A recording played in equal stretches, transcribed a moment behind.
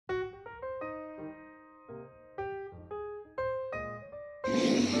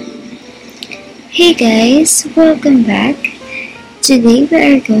Hey guys, welcome back. Today we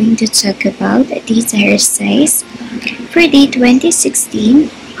are going to talk about the tire size for the 2016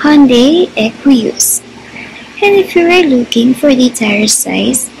 Hyundai Equus. And if you are looking for the tire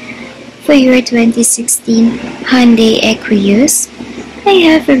size for your 2016 Hyundai Equus, I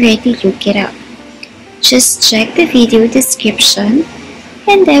have already looked it up. Just check the video description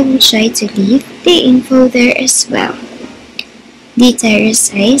and I will try to leave the info there as well. The tire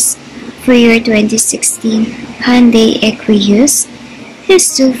size for your 2016 Hyundai Equus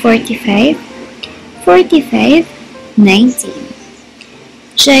is 245, 45, 19.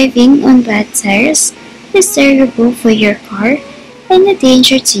 Driving on bad tires is terrible for your car and a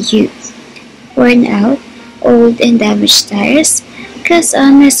danger to you. Worn out, old and damaged tires cause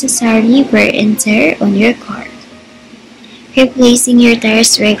unnecessary wear and tear on your car. Replacing your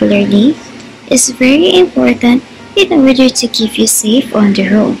tires regularly is very important in order to keep you safe on the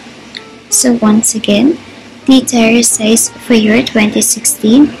road. So once again, the tire size for your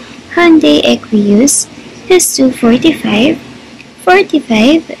 2016 Hyundai Equus is 245,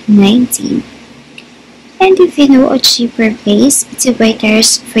 45, 19. And if you know a cheaper place to buy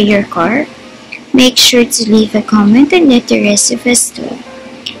tires for your car, make sure to leave a comment and let the rest of us know.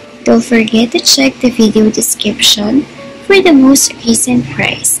 Don't forget to check the video description for the most recent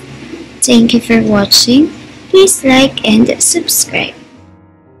price. Thank you for watching. Please like and subscribe.